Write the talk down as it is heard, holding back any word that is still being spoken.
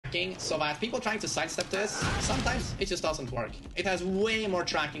so that people trying to sidestep this, sometimes it just doesn't work. It has way more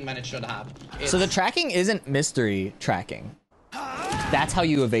tracking than it should have. So the tracking isn't mystery tracking. That's how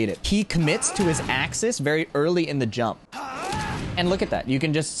you evade it. He commits to his axis very early in the jump. And look at that. You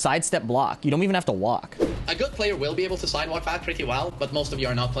can just sidestep block. You don't even have to walk. A good player will be able to sidewalk that pretty well, but most of you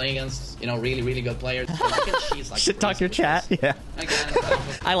are not playing against, you know, really good players. Should talk your chat. Yeah. Again,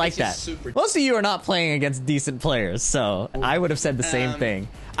 I like that. Most of you are not playing against decent players, so I would have said the same thing.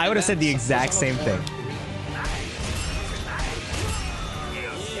 I would have said the exact same thing.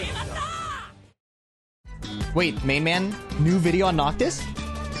 Wait, MainMan, new video on Noctis?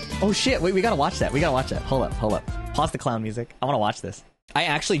 Oh shit, wait, we gotta watch that. We gotta watch that. Hold up. Pause the clown music. I wanna watch this. I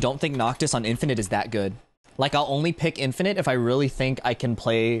actually don't think Noctis on Infinite is that good. Like, I'll only pick Infinite if I really think I can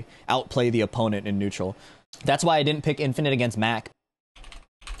outplay the opponent in neutral. That's why I didn't pick Infinite against Mac.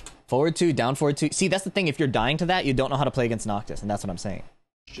 Forward 2, down forward 2. See, that's the thing. If you're dying to that, you don't know how to play against Noctis, and that's what I'm saying.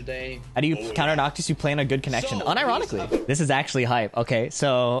 How do you counter Noctis? You play on a good connection. So, unironically. This is actually hype. Okay,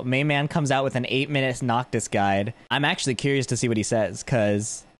 so MainMan comes out with an 8-minute Noctis guide. I'm actually curious to see what he says,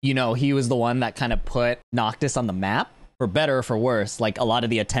 because, you know, he was the one that kind of put Noctis on the map. For better or for worse, like, a lot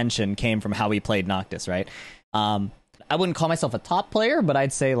of the attention came from how he played Noctis, right? I wouldn't call myself a top player, but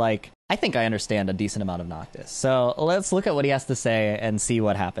I'd say, like, I think I understand a decent amount of Noctis. So let's look at what he has to say and see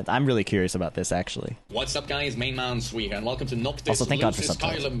what happens. I'm really curious about this, actually. What's up, guys? MainMan Sweet, and welcome to Noctis. Also, thank God for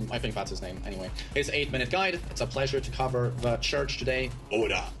subtitles. I think that's his name. Anyway, his 8-minute guide. It's a pleasure to cover the church today.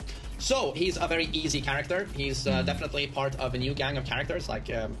 Oda. So, he's a very easy character. He's definitely part of a new gang of characters, like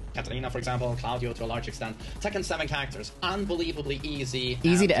Katarina, for example, Claudio to a large extent. Tekken 7 characters, unbelievably easy.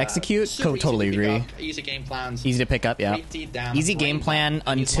 Easy to execute? Totally agree. Easy game plans. Easy to pick up, yeah. Easy game plan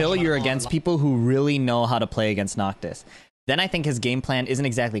until you're against people who really know how to play against Noctis. Then I think his game plan isn't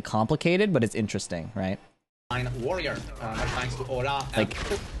exactly complicated, but it's interesting, right? Warrior, much thanks to Aura, like,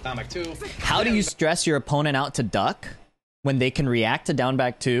 down back 2. How do you stress your opponent out to duck when they can react to down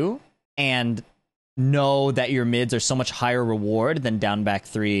back 2? And know that your mids are so much higher reward than down back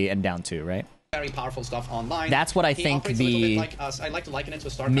 3 and down 2, right? Very powerful stuff online. That's what I think the like I like to liken it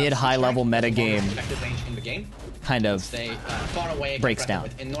to a mid-high level meta game kind of far away, breaks down.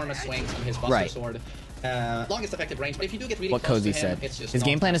 With enormous swings from his Buster Sword. Longest effective range, but if you do get really what Cozy said. His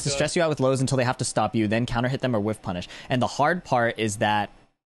game plan is to stress you out with lows until they have to stop you, then counter hit them or whiff punish. And the hard part is that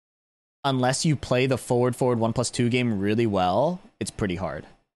unless you play the forward 1+2 game really well, it's pretty hard.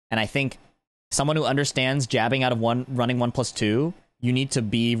 And I think someone who understands jabbing out of running 1+2, you need to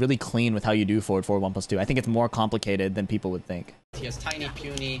be really clean with how you do forward 1+2. I think it's more complicated than people would think. He has tiny,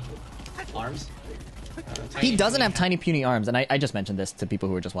 puny arms. He doesn't have tiny, puny arms, and I just mentioned this to people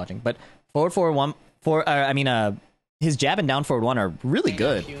who were just watching. But his jab and down forward 1 are really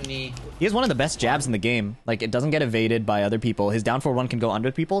good. He has one of the best jabs in the game. Like, it doesn't get evaded by other people. His down forward 1 can go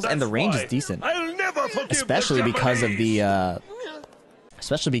under people's, and the range is decent. I'll never forgive especially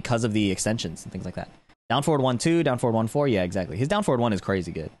because of the extensions and things like that. Down forward 1-2, down forward 1-4, yeah, exactly. His down forward 1 is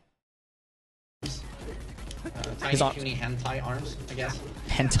crazy good. Tiny, puny hentai arms, I guess.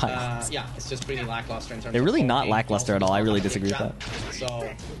 Hentai arms. Yeah, it's just pretty lackluster in terms They're really not lackluster at all. I really disagree with that. So,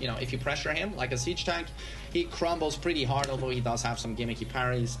 you know, if you pressure him like a siege tank, he crumbles pretty hard, although he does have some gimmicky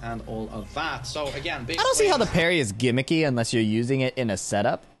parries and all of that. So, again, big I don't see how the parry is gimmicky unless you're using it in a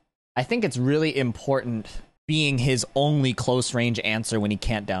setup. I think it's really important being his only close range answer when he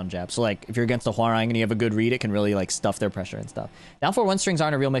can't down jab. So, like, if you're against a Hwoarang and you have a good read, it can really, like, stuff their pressure and stuff. Down forward 1 strings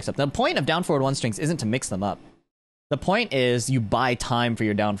aren't a real mix-up. The point of down forward 1 strings isn't to mix them up. The point is you buy time for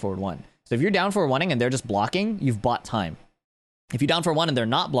your down forward 1. So if you're down forward 1ing and they're just blocking, you've bought time. If you down forward 1 and they're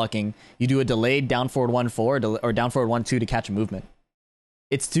not blocking, you do a delayed down forward 1-4 or down forward 1-2 to catch a movement.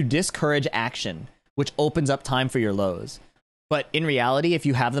 It's to discourage action, which opens up time for your lows. But in reality, if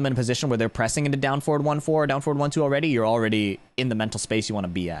you have them in a position where they're pressing into down forward 1-4 or down forward 1-2 already, you're already in the mental space you want to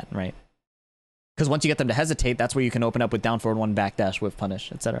be at, right? Because once you get them to hesitate, that's where you can open up with down forward 1 backdash, whiff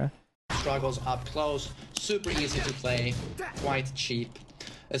punish, etc. Struggles up close, super easy to play, quite cheap,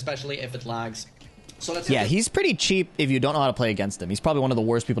 especially if it lags. So let's he's pretty cheap if you don't know how to play against him. He's probably one of the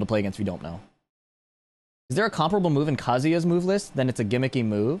worst people to play against if you don't know. Is there a comparable move in Kazuya's move list? Then it's a gimmicky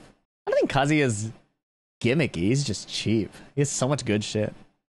move. I don't think Kazuya's gimmicky. He's just cheap. He has so much good shit.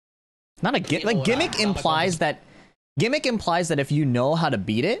 Not a gimmick implies that if you know how to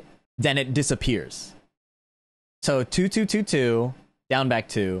beat it, then it disappears. So 2-2-2-2, down back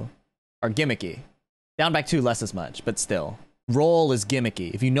 2 are gimmicky. Down back 2 less as much, but still. Roll is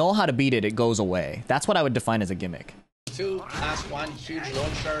gimmicky. If you know how to beat it, it goes away. That's what I would define as a gimmick. 2, last one, huge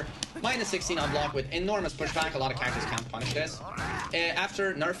launcher. -16 on block with enormous pushback. A lot of characters can't punish this.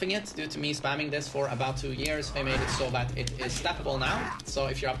 After nerfing it, due to me spamming this for about 2 years, they made it so that it is steppable now. So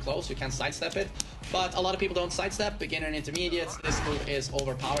if you're up close, you can sidestep it. But a lot of people don't sidestep, beginner and intermediates. This move is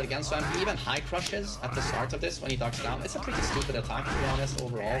overpowered against them. He even high crushes at the start of this when he ducks down. It's a pretty stupid attack, to be honest,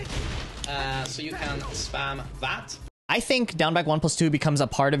 overall. So you can spam that. I think down back 1+2 becomes a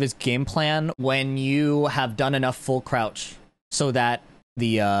part of his game plan when you have done enough full crouch so that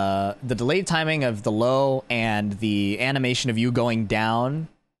the delayed timing of the low and the animation of you going down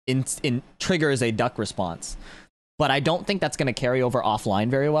triggers a duck response. But I don't think that's going to carry over offline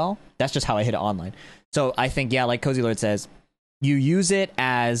very well. That's just how I hit it online. So I think, yeah, like Cozy Lord says, you use it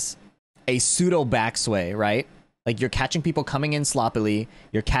as a pseudo backsway, right? Like you're catching people coming in sloppily,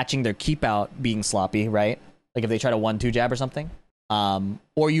 you're catching their keep out being sloppy, right? Like if they try to 1-2 jab or something.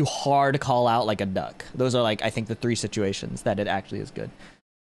 Or you hard call out like a duck. Those are like, I think, the 3 situations that it actually is good.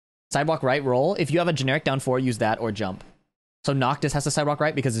 Sidewalk right roll. If you have a generic down 4, use that or jump. So Noctis has to sidewalk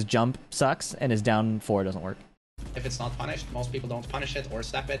right because his jump sucks and his down 4 doesn't work. If it's not punished, most people don't punish it or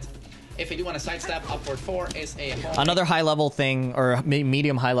step it. If you do want to sidestep, upward 4 is a home. Another high level thing, or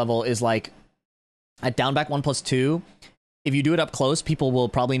medium high level, is like at down back 1+2, if you do it up close, people will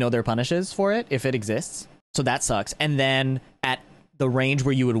probably know their punishes for it if it exists. So that sucks. And then at the range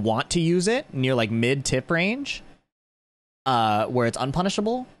where you would want to use it, near like mid tip range, where it's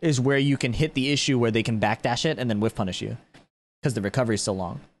unpunishable, is where you can hit the issue where they can backdash it and then whiff punish you because the recovery is so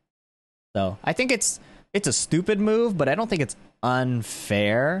long. So I think it's a stupid move, but I don't think it's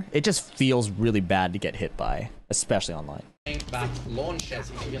unfair. It just feels really bad to get hit by, especially online. That launches,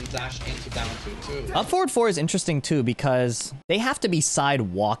 you can dash into down 2-2. Up forward 4 is interesting too because they have to be side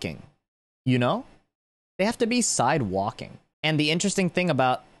walking, you know? They have to be side walking. And the interesting thing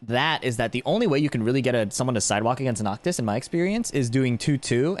about that is that the only way you can really get someone to sidewalk against Noctis, in my experience, is doing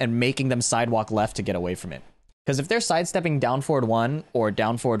 2-2 and making them sidewalk left to get away from it. Because if they're sidestepping down forward 1 or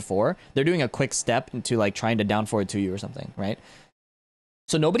down forward 4, they're doing a quick step into like trying to down forward 2 you or something, right?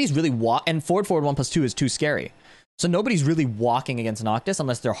 So nobody's really and forward 1+2 is too scary. So nobody's really walking against Noctis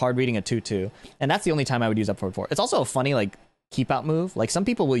unless they're hard reading a 2-2. And that's the only time I would use up forward 4. It's also a funny like keep out move. Like some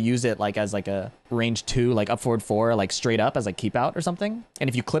people will use it like as like a range 2, like up forward 4, like straight up as like keep out or something. And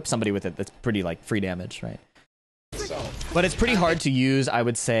if you clip somebody with it, that's pretty like free damage, right? But it's pretty hard to use, I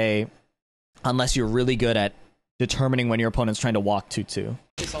would say, unless you're really good at determining when your opponent's trying to walk 2-2.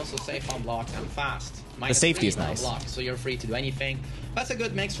 It's also safe on block and fast. The safety is nice. Block, so you're free to do anything. That's a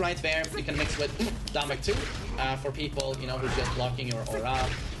good mix right there. You can mix with down back 2 for people, you know, who's just blocking your aura.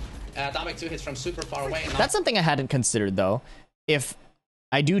 Down back 2 hits from super far away. That's something I hadn't considered though. If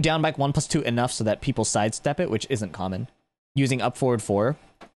I do down back 1+2 enough so that people sidestep it, which isn't common, using up forward 4,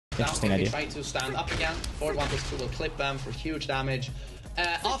 interesting idea. Try to stand up again. Forward 1+2 will clip them for huge damage.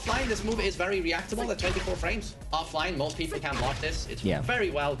 Offline, this move is very reactable at 24 frames. Offline, most people can block this. It's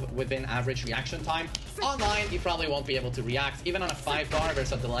very well within average reaction time. Online, you probably won't be able to react. Even on a 5 bar,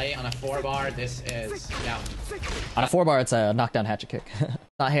 there's a delay. On a 4 bar, this is, yeah. On a 4 bar, it's a knockdown hatchet kick.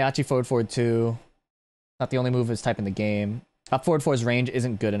 Not Heihachi forward 2. Not the only move of its type in the game. Up forward 4's range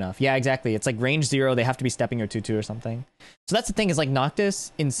isn't good enough. Yeah, exactly. It's like range 0. They have to be stepping your 2-2 or something. So that's the thing, is like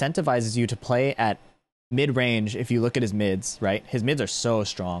Noctis incentivizes you to play at mid-range. If you look at his mids, right? His mids are so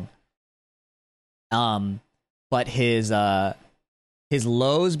strong. But his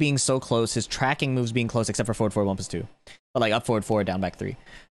lows being so close, his tracking moves being close, except for forward 4 1+2. But like up forward 4, down back 3.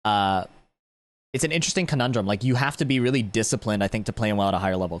 It's an interesting conundrum. Like you have to be really disciplined, I think, to play him well at a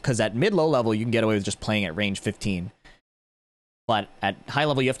higher level. Because at mid-low level, you can get away with just playing at range 15. But at high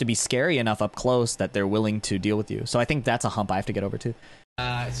level, you have to be scary enough up close that they're willing to deal with you. So I think that's a hump I have to get over too.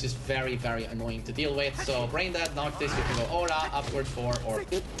 It's just very, very annoying to deal with. So brain dead, Noctis, you can go aura, upward 4, or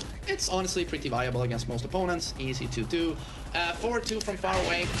it's honestly pretty viable against most opponents. Easy to do. Forward 2 from far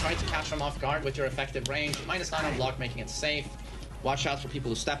away, try to catch them off guard with your effective range. -9 on block, making it safe. Watch out for people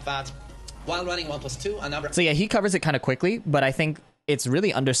who step that. While running 1+2, another. So yeah, he covers it kind of quickly, but I think it's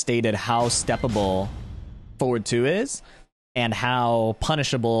really understated how steppable forward 2 is. And how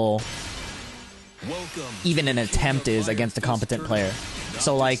punishable even an attempt is against a competent player.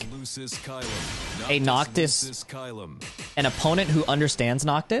 So like a Noctis, an opponent who understands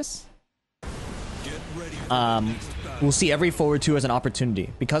Noctis, will see every forward 2 as an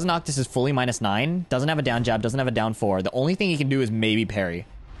opportunity. Because Noctis is fully -9, doesn't have a down jab, doesn't have a down 4, the only thing he can do is maybe parry.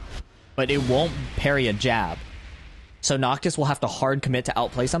 But it won't parry a jab. So Noctis will have to hard commit to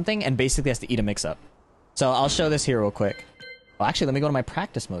outplay something and basically has to eat a mix-up. So I'll show this here real quick. Well, actually, let me go to my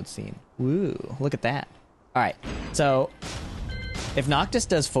practice mode scene. Woo, look at that. All right, so if Noctis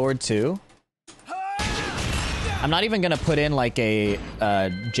does forward 2, I'm not even going to put in like a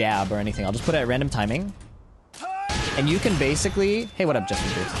jab or anything. I'll just put it at random timing. And you can basically... Hey, what up,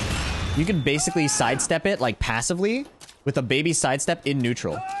 Justin Cruz? You can basically sidestep it, like, passively with a baby sidestep in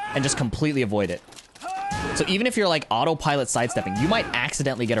neutral and just completely avoid it. So even if you're, like, autopilot sidestepping, you might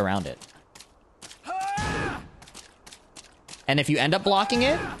accidentally get around it. And if you end up blocking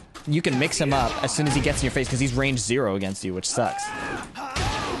it, you can mix him up as soon as he gets in your face because he's range 0 against you, which sucks.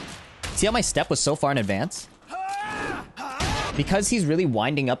 See how my step was so far in advance? Because he's really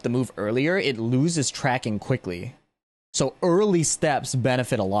winding up the move earlier, it loses tracking quickly. So early steps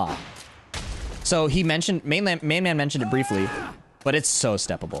benefit a lot. So he mentioned, MainMan mentioned it briefly, but it's so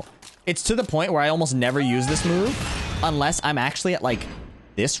steppable. It's to the point where I almost never use this move unless I'm actually at like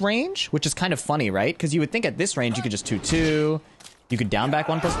this range, which is kind of funny, right? Because you would think at this range you could just 2-2, you could down back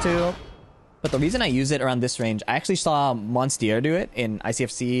 1+2. But the reason I use it around this range, I actually saw Monstier do it in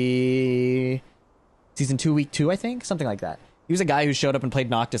ICFC Season 2, Week 2, I think? Something like that. He was a guy who showed up and played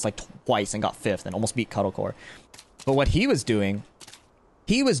Noctis like twice and got 5th and almost beat Cuddlecore. But what he was doing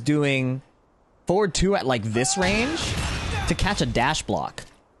forward 2 at like this range to catch a dash block.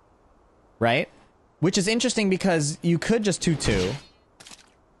 Right? Which is interesting because you could just 2-2.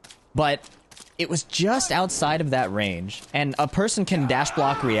 But it was just outside of that range. And a person can dash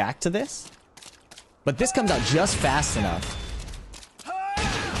block react to this. But this comes out just fast enough.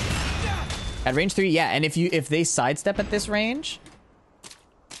 At range 3, yeah, and if they sidestep at this range,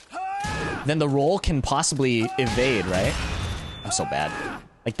 then the roll can possibly evade, right? I'm so bad.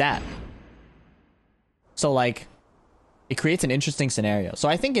 Like that. So, like, it creates an interesting scenario. So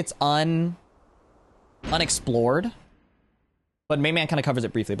I think it's unexplored. But MainMan kind of covers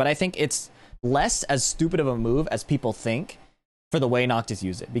it briefly. But I think it's less as stupid of a move as people think for the way Noctis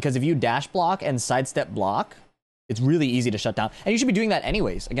use it. Because if you dash block and sidestep block, it's really easy to shut down. And you should be doing that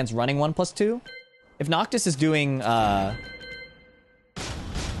anyways against running 1+2. If Noctis is doing running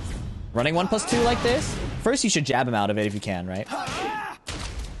 1+2 like this, first you should jab him out of it if you can, right?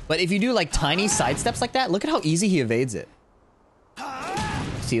 But if you do like tiny sidesteps like that, look at how easy he evades it.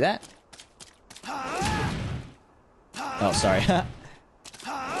 See that? Oh, sorry.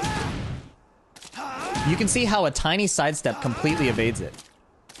 You can see how a tiny sidestep completely evades it.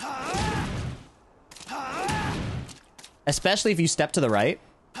 Especially if you step to the right.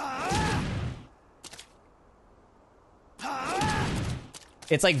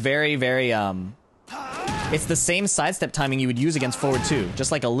 It's like very, very, it's the same sidestep timing you would use against forward 2.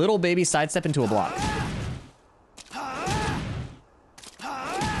 Just like a little baby sidestep into a block.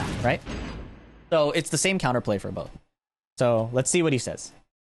 Right? So it's the same counterplay for both. So let's see what he says.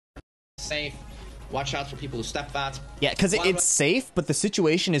 Safe. Watch out for people who step that. Yeah, because it's safe, but the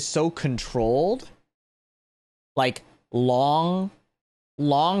situation is so controlled. Like, long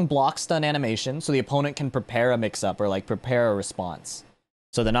block stun animation, so the opponent can prepare a mix-up or, like, prepare a response.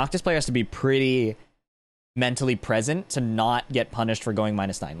 So the Noctis player has to be pretty mentally present to not get punished for going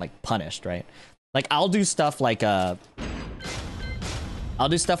 -9. Like, punished, right? Like, I'll do stuff like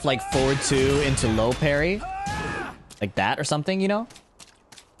forward 2 into low parry. Like that or something, you know?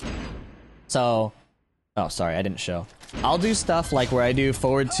 So... Oh, sorry, I didn't show. I'll do stuff like where I do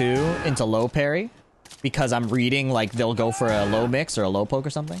forward 2 into low parry. Because I'm reading, like, they'll go for a low mix or a low poke or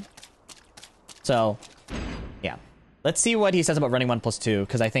something. So, yeah. Let's see what he says about running 1+2.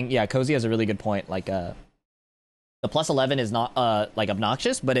 Because I think, yeah, Cozy has a really good point. Like, the +11 is not, like,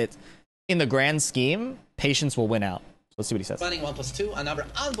 obnoxious. But it's, in the grand scheme, patience will win out. So let's see what he says. Running 1+2, another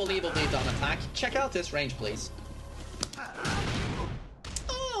unbelievably done attack. Check out this range, please.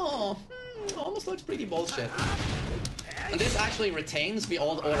 Oh, almost looks pretty bullshit. And this actually retains the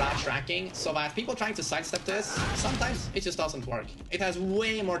old aura tracking, so that people trying to sidestep this, sometimes it just doesn't work. It has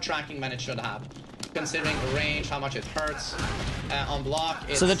way more tracking than it should have, considering the range, how much it hurts on block.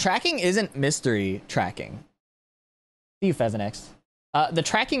 So the tracking isn't mystery tracking. See you, Pheasant. The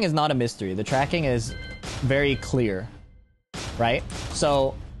tracking is not a mystery. The tracking is very clear, right?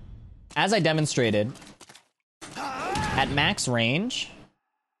 So, as I demonstrated, at max range...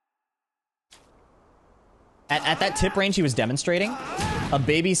 At that tip range he was demonstrating, a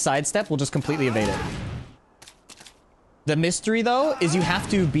baby sidestep will just completely evade it. The mystery, though, is you have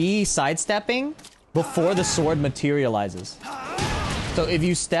to be sidestepping before the sword materializes. So if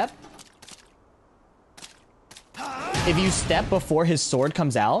you step before his sword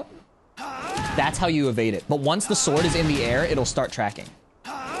comes out, that's how you evade it. But once the sword is in the air, it'll start tracking.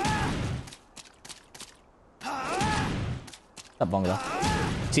 Up, Bongo.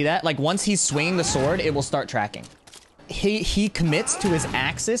 See that? Like, once he's swinging the sword, it will start tracking. He commits to his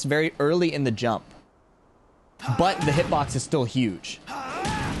axis very early in the jump. But the hitbox is still huge.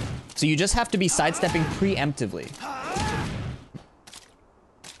 So you just have to be sidestepping preemptively.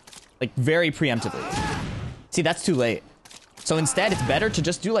 Like, very preemptively. See, that's too late. So instead, it's better to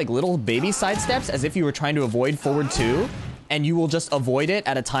just do like little baby side steps as if you were trying to avoid forward 2, and you will just avoid it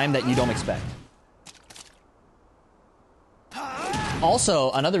at a time that you don't expect.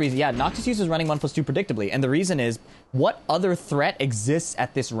 Also, another reason, yeah, Noctis uses running 1+2 predictably, and the reason is, what other threat exists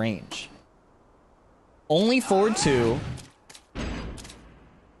at this range? Only forward 2.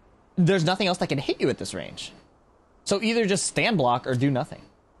 There's nothing else that can hit you at this range. So either just stand block or do nothing.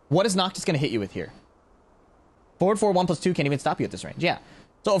 What is Noctis going to hit you with here? Forward 4, 1+2 can't even stop you at this range. Yeah.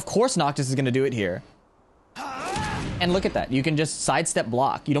 So of course Noctis is going to do it here. And look at that. You can just sidestep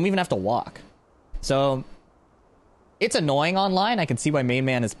block. You don't even have to walk. So it's annoying online. I can see why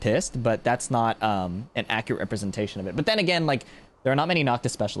MainMan is pissed, but that's not an accurate representation of it. But then again, like, there are not many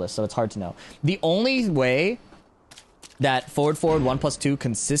Noctis specialists, so it's hard to know. The only way that forward 1+2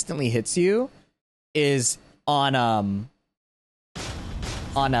 consistently hits you is on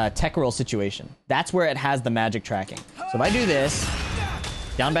a tech roll situation. That's where it has the magic tracking. So if I do this,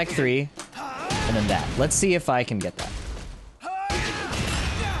 down back 3, and then that. Let's see if I can get that.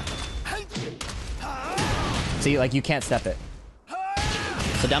 See, like, you can't step it.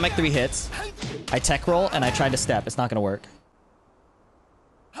 So down back 3 hits. I tech roll and I tried to step. It's not gonna work.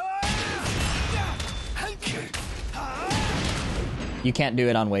 You can't do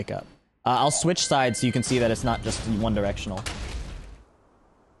it on wake up. I'll switch sides so you can see that it's not just one directional.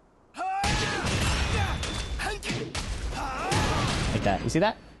 Like that. You see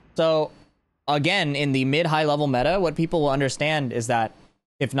that? So again, in the mid-high level meta, what people will understand is that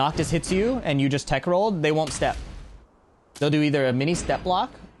if Noctis hits you and you just tech rolled, they won't step. They'll do either a mini step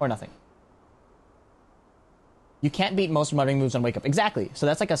block or nothing. You can't beat most running moves on wake up. Exactly. So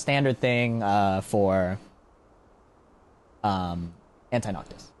that's like a standard thing for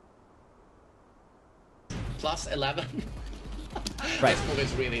anti-Noctis. Plus 11. Right. This move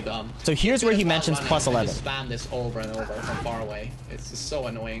is really dumb. So here's where he mentions plus 11. You spam this over and over from far away. It's just so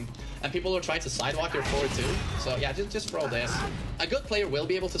annoying. And people will try to sidewalk your forward too. So yeah, just throw this. A good player will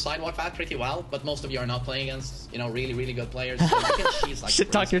be able to sidewalk that pretty well, but most of you are not playing against, you know, really, really good players. So you can cheese like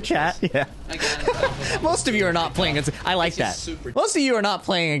Shit talk your chat, yeah. Again, most of you are not playing against... I like that. Most of you are not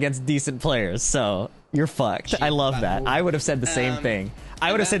playing against decent players, so you're fucked. I love that. I would have said the same thing. I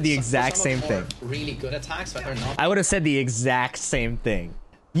would have said the exact same thing. Really good attacks, but they're not. I would have said the exact same thing.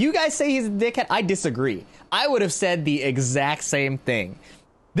 You guys say he's a dickhead. I disagree. I would have said the exact same thing.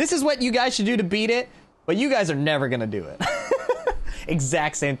 This is what you guys should do to beat it, but you guys are never gonna do it.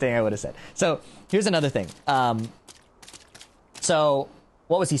 Exact same thing I would have said. So here's another thing. So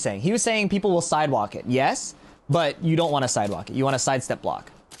what was he saying? He was saying people will sidewalk it. Yes, but you don't want to sidewalk it. You want to sidestep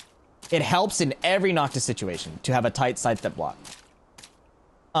block. It helps in every Noctis situation to have a tight sidestep block.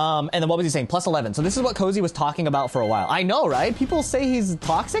 And then what was he saying? Plus 11. So this is what Cozy was talking about for a while. I know, right? People say he's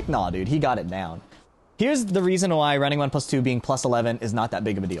toxic. Nah, dude, he got it down. Here's the reason why running 1+2 being plus 11 is not that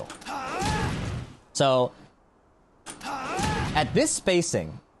big of a deal. So at this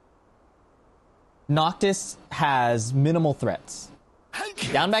spacing, Noctis has minimal threats.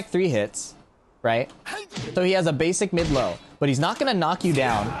 Down back 3 hits, right? So he has a basic mid-low, but he's not going to knock you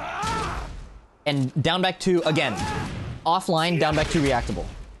down. And down back 2, again, offline, down back 2 reactable.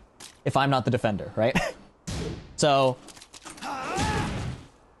 If I'm not the defender, right? So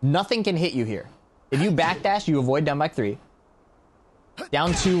nothing can hit you here. If you backdash, you avoid down back 3.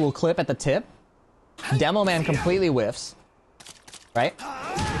 Down 2 will clip at the tip. Demo Man completely whiffs, right?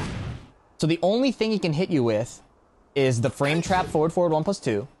 So the only thing he can hit you with is the frame trap forward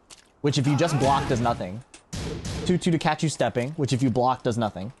 1+2, which if you just block does nothing. 2-2 to catch you stepping, which if you block does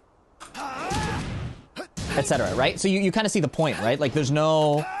nothing. Etc. Right? So you kind of see the point, right? Like there's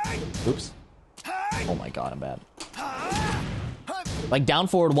no... Oops. Oh my god, I'm bad. Like down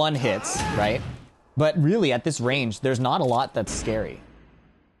forward 1 hits, right? But really at this range, there's not a lot that's scary.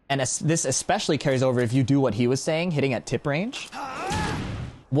 And this especially carries over if you do what he was saying, hitting at tip range.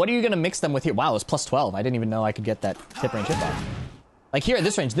 What are you going to mix them with here? Wow, it's plus 12. I didn't even know I could get that tip range hitbox. Like here at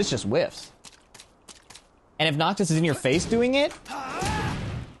this range, this just whiffs. And if Noctis is in your face doing it,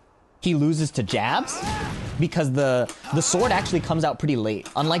 he loses to jabs because the sword actually comes out pretty late.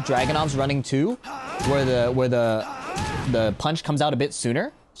 Unlike Dragunov's running 2, where the punch comes out a bit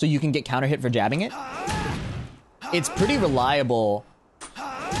sooner, so you can get counter hit for jabbing it. It's pretty reliable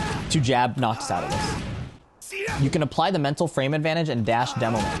to jab Noctis out of this. You can apply the mental frame advantage and dash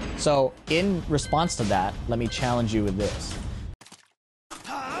Demo Man. So in response to that, let me challenge you with this.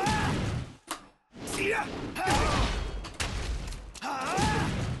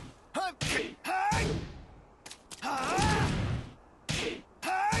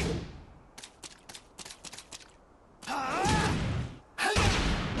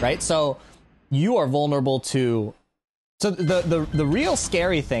 Right? So you are vulnerable to... So the real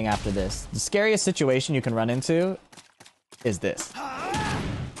scary thing after this, the scariest situation you can run into is this.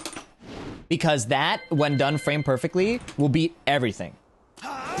 Because that, when done frame perfectly, will beat everything.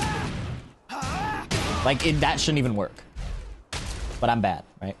 Like, that shouldn't even work. But I'm bad,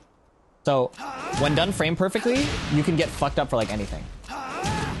 right? So, when done frame perfectly, you can get fucked up for, like, anything.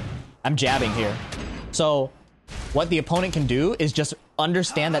 I'm jabbing here. So, what the opponent can do is just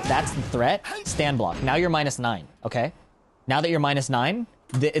understand that that's the threat, stand block. Now you're -9, okay? Now that you're -9,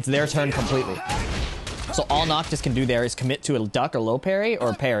 it's their turn completely. So all Noctis can do there is commit to a duck or low parry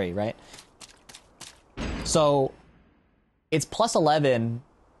or parry, right? So it's +11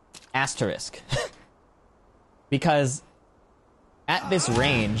 asterisk. Because at this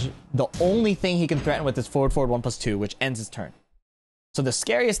range, the only thing he can threaten with is forward 1+2, which ends his turn. So the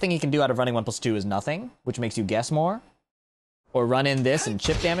scariest thing he can do out of running 1+2 is nothing, which makes you guess more. Or run in this and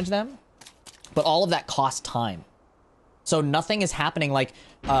chip damage them. But all of that costs time. So nothing is happening. Like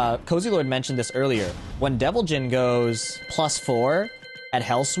Cozy Lord mentioned this earlier. When Devil Jin goes +4 at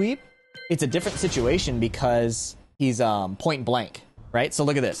Hell Sweep, it's a different situation because he's point blank, right? So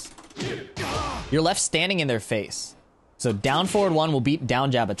look at this. You're left standing in their face. So down forward 1 will beat down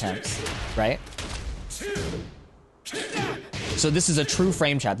jab attempts, right? So this is a true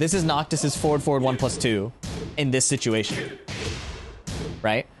frame trap. This is Noctis's forward 1+2 in this situation,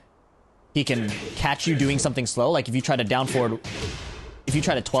 right? He can catch you doing something slow. Like if you try to down forward, if you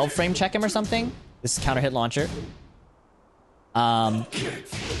try to 12 frame check him or something, this is counter hit launcher.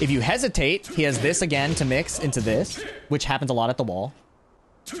 If you hesitate, he has this again to mix into this, which happens a lot at the wall.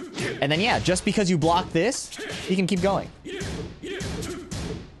 And then yeah, just because you block this, he can keep going.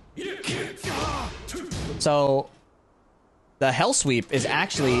 So the Hell Sweep is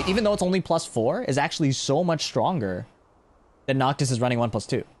actually, even though it's only +4, is actually so much stronger than Noctis is running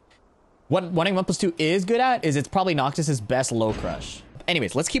 1+2. What running 1+2 is good at is it's probably Noctis's best low crush.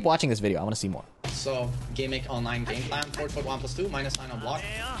 Anyways, let's keep watching this video. I want to see more. So, gimmick online game plan, forward 1+2, -9 on block.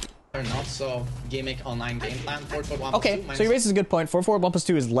 Or not so gimmick online game plan, forward 1+2. Okay, so he raises a good point. Forward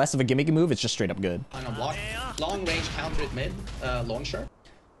 1+2 is less of a gimmicky move. It's just straight up good. 9 on block. Long range counter at mid, launcher.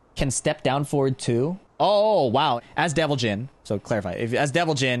 Can step down forward 2. Oh, wow. As Devil Jin, so clarify. As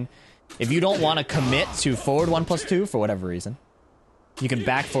Devil Jin, if you don't want to commit to forward 1+2 for whatever reason, you can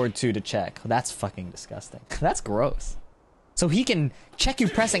back forward 2 to check. That's fucking disgusting. That's gross. So he can check you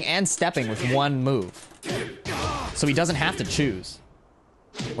pressing and stepping with one move. So he doesn't have to choose.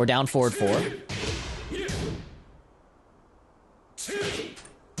 Or down forward 4.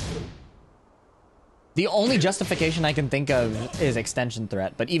 The only justification I can think of is extension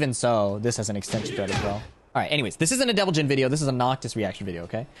threat, but even so, this has an extension threat as well. Alright, anyways, this isn't a Devil Jin video, this is a Noctis reaction video,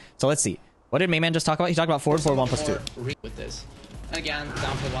 okay? So let's see. What did MainMan just talk about? He talked about forward 1+2. With this. Again,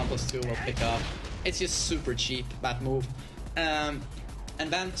 down for 1+2 will pick up. It's just super cheap, that move.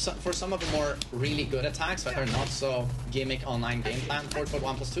 And then for some of the more really good attacks that are not so gimmick online game plan, forward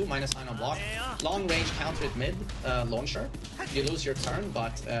 1+2, -9 on block. Long range counter at mid, launcher. You lose your turn,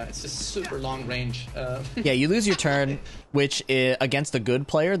 but it's just super long range. Yeah, you lose your turn, which against a good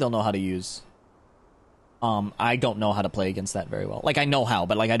player, they'll know how to use. I don't know how to play against that very well. Like, I know how,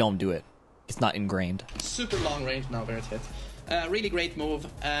 but like I don't do it. It's not ingrained. Super long range, now where it hit. Really great move.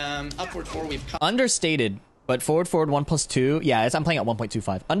 Upward 4 we've come. Understated, but forward 1+2. Yeah, I'm playing at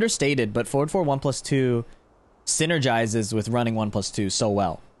 1.25. Understated, but forward 1+2 synergizes with running 1+2 so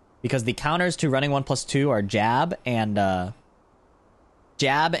well. Because the counters to running 1+2 are jab and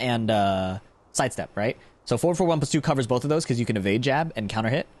sidestep, right? So forward 1+2 covers both of those because you can evade jab and counter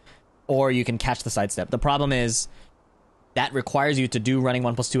hit, or you can catch the sidestep. The problem is that requires you to do running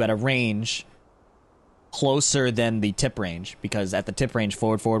 1+2 at a range closer than the tip range, because at the tip range,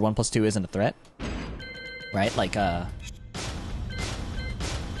 forward 1+2 isn't a threat, right? Like at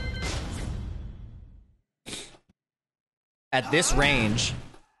this range,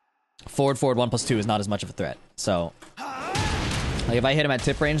 forward 1+2 is not as much of a threat. So like if I hit him at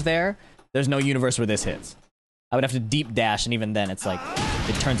tip range there's no universe where this hits. I would have to deep dash, and even then it's like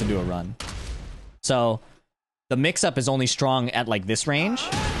it turns into a run. So the mix-up is only strong at like this range,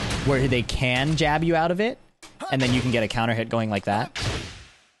 where they can jab you out of it, and then you can get a counter hit going like that.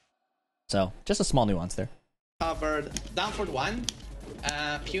 So, just a small nuance there. Covered down forward 1,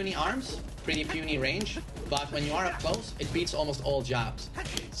 puny arms, pretty puny range, but when you are up close, it beats almost all jabs.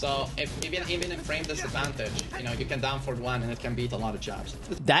 So, even in frame disadvantage, you know, you can down forward 1 and it can beat a lot of jabs.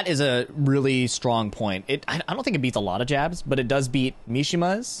 That is a really strong point. I don't think it beats a lot of jabs, but it does beat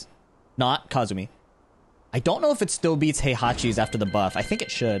Mishima's, not Kazumi. I don't know if it still beats Heihachi's after the buff. I think it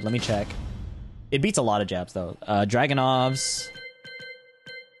should. Let me check. It beats a lot of jabs, though. Dragonov's...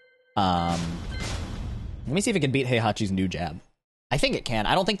 Let me see if it can beat Heihachi's new jab. I think it can.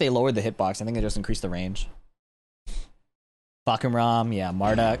 I don't think they lowered the hitbox. I think they just increased the range. Bakumram, yeah,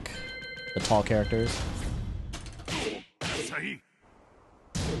 Marduk, the tall characters.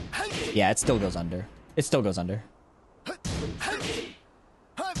 Yeah, it still goes under. It still goes under.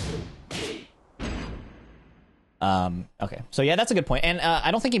 Okay. So yeah, that's a good point. And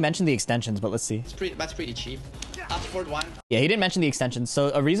I don't think he mentioned the extensions, but let's see. That's pretty cheap. Up forward 1. Yeah, he didn't mention the extensions.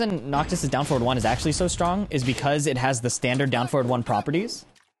 So a reason Noctis' down forward 1 is actually so strong is because it has the standard down forward 1 properties.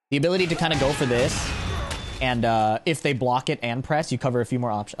 The ability to kind of go for this, and if they block it and press, you cover a few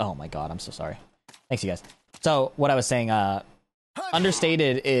more options. Oh my god, I'm so sorry. Thanks, you guys. So what I was saying,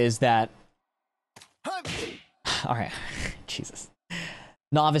 understated is that... Alright, Jesus.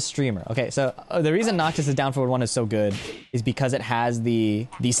 Novice streamer. Okay, so the reason Noctis' down forward 1 is so good is because it has the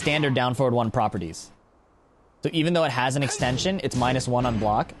standard down forward 1 properties. So even though it has an extension, it's -1 on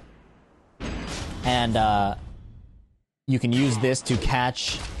block. And you can use this to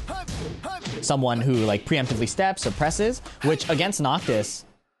catch someone who like preemptively steps or presses, which against Noctis,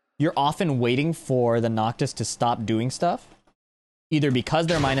 you're often waiting for the Noctis to stop doing stuff, either because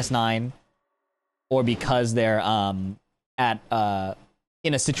they're -9 or because they're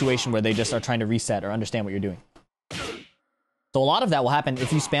in a situation where they just are trying to reset or understand what you're doing. So a lot of that will happen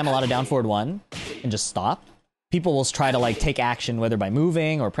if you spam a lot of down forward 1 and just stop. People will try to like take action, whether by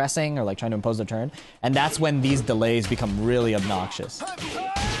moving or pressing or like trying to impose their turn. And that's when these delays become really obnoxious.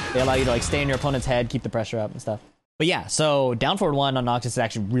 They allow you to like stay in your opponent's head, keep the pressure up and stuff. But yeah, so down forward 1 on Noctis is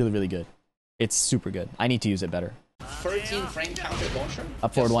actually really, really good. It's super good. I need to use it better. 13 frame counter launcher.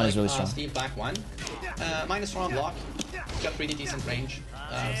 Up forward 1 is really strong. Steve back 1. -4 on block. Got pretty decent range.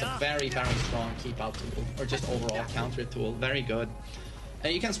 It's a very, very strong keep out tool, or just overall counter tool. Very good.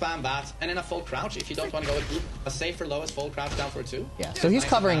 You can spam that, and in a full crouch, if you don't want to go with group, a safer low is full crouch down for 2. Yeah, so he's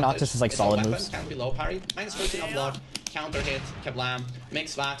covering Noctis' like solid moves. Can't be low parry. -14 on block, counter hit, kablam.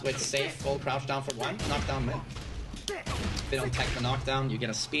 Mix that with safe full crouch down for 1. Knockdown mid. If they don't tech the knockdown, you get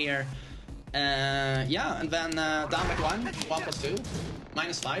a spear. Yeah, and then down back 1, 1+2,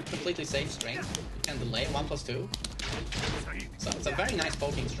 -5, completely safe string. You can delay 1+2. So it's a very nice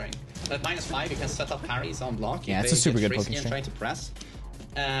poking string. At -5, you can set up parries on block. Yeah, it's a super good poking string. Trying to press.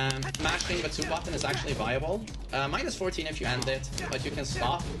 Mashing the 2 button is actually viable. -14 if you end it, but you can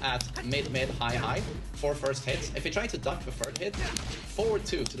stop at mid, high for first hits. If you try to duck the third hit, forward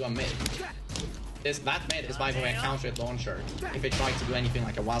 2 to do a mid. That mid is, by the way, a counter hit launcher. If you try to do anything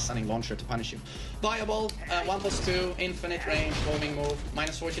like a while standing launcher to punish you. Viable, 1+2, infinite range, homing move,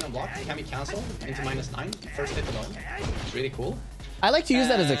 -14 on block, can be cancelled into -9, first hit alone. It's really cool. I like to use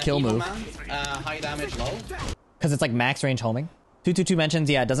that as a kill move. High damage, low. Because it's like max range homing. 222 mentions,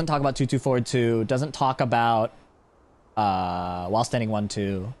 yeah, it doesn't talk about 2-2 forward 2, doesn't talk about while standing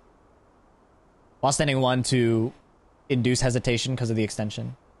 1-2. While standing 1 to induce hesitation because of the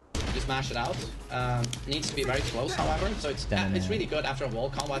extension. Just mash it out. Needs to be very close, however, so it's really good after a wall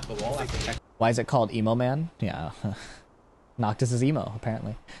combat to a wall. Why is it called Emo Man? Yeah. Noctis is emo,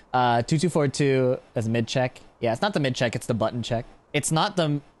 apparently. 2-2 forward 2 as mid check. Yeah, it's not the mid check, it's the button check. It's not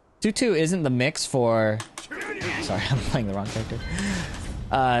the... 2-2 isn't the mix for... Sorry, I'm playing the wrong character.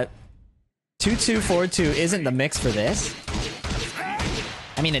 2-2 forward 2 isn't the mix for this.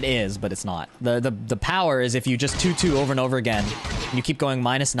 I mean, it is, but it's not. The power is if you just 2-2 over and over again, and you keep going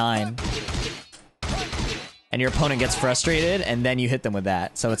 -9, and your opponent gets frustrated, and then you hit them with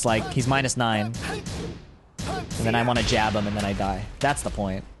that. So it's like, he's -9, and then I want to jab him, and then I die. That's the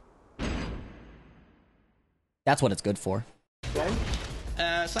point. That's what it's good for.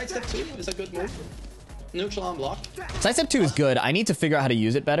 Sidestep 2 is a good move. Neutral on block. Sidestep 2 is good. I need to figure out how to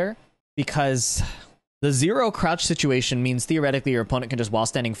use it better, because the 0 crouch situation means theoretically your opponent can just while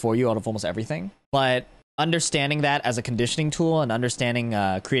standing for you out of almost everything. But understanding that as a conditioning tool and understanding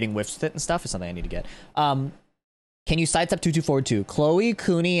creating whiffs with it and stuff is something I need to get. Can you sidestep 2-2 forward 2? Chloe,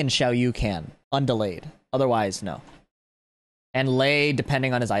 Cooney, and Xiaoyu can. Undelayed. Otherwise, no. And Lei,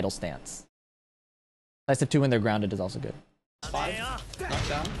 depending on his idle stance. Sidestep 2 when they're grounded is also good. 5.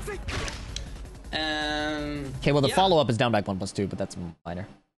 Knockdown. Okay, well the follow-up is down back 1+2, but that's minor.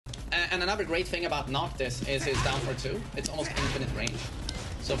 And another great thing about Noctis is his down for 2. It's almost infinite range.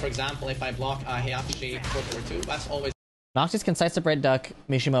 So for example, if I block a Heihachi forward 2, that's always... Noctis can sidestep right duck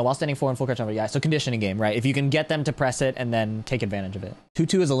Mishima while standing 4 and full crouch over. Yeah, so conditioning game, right? If you can get them to press it and then take advantage of it.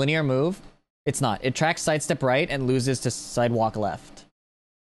 2-2 is a linear move. It's not. It tracks sidestep right and loses to sidewalk left.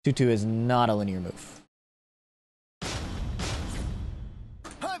 2-2 is not a linear move.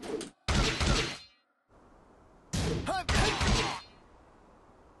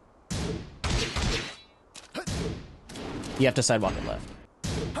 You have to sidewalk it left.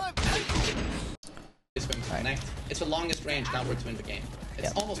 connect. It's the longest range downward two in the game.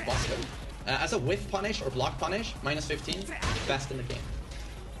 It's almost busted. As a whiff punish or block punish, minus 15, best in the game.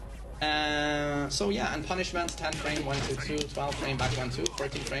 So yeah, and punishments, 10 frame, 1, 2, 2, 12 frame, back 1, 2,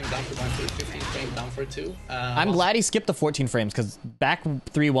 14 frame, down for 1, 2, 15 frame, down for 2. I'm glad he skipped the 14 frames, because back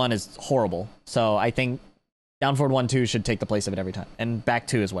 3-1 is horrible. So I think down forward 1-2 should take the place of it every time, and back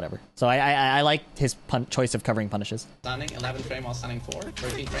 2 is whatever. So I like his choice of covering punishes. Standing 11 frame while standing 4,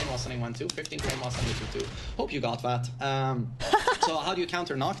 13 frame while standing 1-2, 15 frame while standing 2-2. Hope you got that. So how do you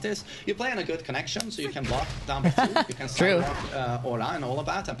counter Noctis? You play on a good connection, so you can block down by 2. You can sidewalk Aura and all of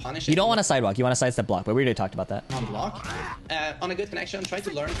that and punish it. You don't want to sidewalk, you want to sidestep block, but we already talked about that. On block. On a good connection, try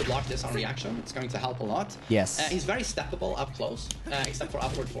to learn to block this on reaction. It's going to help a lot. Yes. He's very steppable up close, except for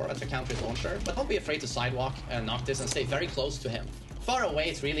upward forward to counter his launcher. But don't be afraid to sidewalk Noctis and stay very close to him. Far away,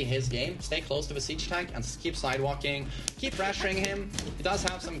 it's really his game. Stay close to the siege tank and keep sidewalking. Keep pressuring him. He does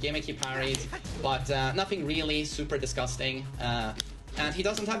have some gimmicky parries, but nothing really super disgusting. And he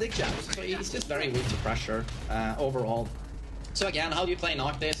doesn't have dig jabs, so he's just very weak to pressure overall. So again, how do you play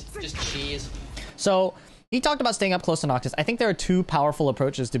Noctis? Just cheese. So he talked about staying up close to Noctis. I think there are two powerful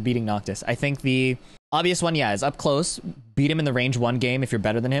approaches to beating Noctis. I think the obvious one, is up close. Beat him in the range 1 game if you're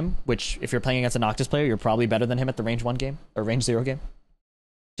better than him, which if you're playing against a Noctis player, you're probably better than him at the range 1 game, or range 0 game,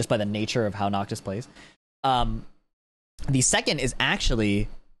 just by the nature of how Noctis plays. The second is actually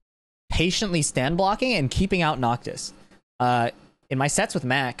patiently stand blocking and keeping out Noctis. In my sets with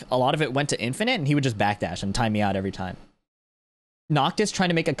Mac, a lot of it went to infinite, and he would just backdash and time me out every time. Noctis trying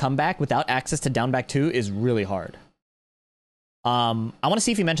to make a comeback without access to down back 2 is really hard. I want to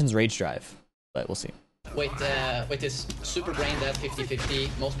see if he mentions Rage Drive, but we'll see. With this super brain dead 50-50,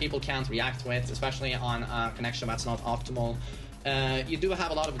 most people can't react with, especially on a connection that's not optimal. You do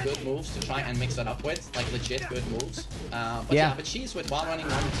have a lot of good moves to try and mix that up with, like legit good moves. But cheese with while running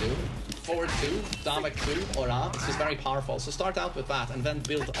 1-2, forward 2, down back 2, aura, it's just very powerful. So start out with that and then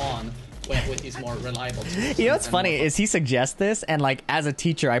build on with these more reliable tools. You know what's funny is he suggests this, and like as a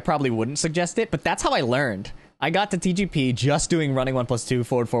teacher, I probably wouldn't suggest it, but that's how I learned. I got to TGP just doing running 1+2,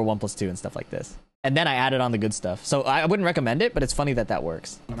 forward 4, 1+2, and stuff like this. And then I added on the good stuff. So I wouldn't recommend it, but it's funny that that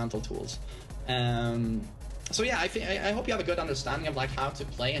works. Fundamental tools. So yeah, I hope you have a good understanding of like how to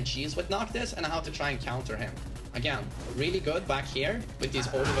play and cheese with Noctis and how to try and counter him. Again, really good back here with these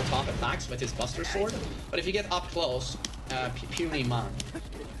over-the-top attacks with his Buster Sword. But if you get up close, puny man,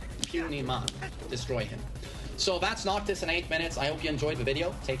 destroy him. So that's Noctis in 8 minutes. I hope you enjoyed the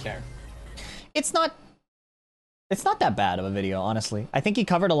video. Take care. It's not that bad of a video, honestly. I think he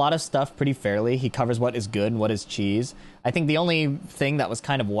covered a lot of stuff pretty fairly. He covers what is good and what is cheese. I think the only thing that was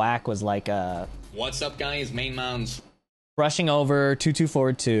kind of whack was like what's up, guys? MainMan's rushing over 2-2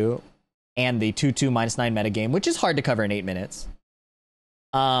 forward 2 and the 2-2 -9 metagame, which is hard to cover in 8 minutes.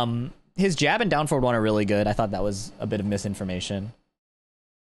 His jab and down forward 1 are really good. I thought that was a bit of misinformation.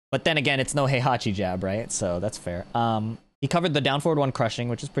 But then again, it's no Heihachi jab, right? So that's fair. He covered the down forward 1 crushing,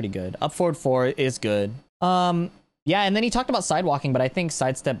 which is pretty good. Up forward 4 is good. Yeah, and then he talked about sidewalking, but I think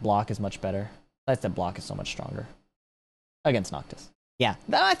sidestep block is much better. Sidestep block is so much stronger against Noctis. Yeah,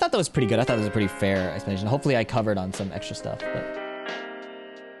 I thought that was pretty good. I thought it was a pretty fair explanation. Hopefully I covered on some extra stuff, but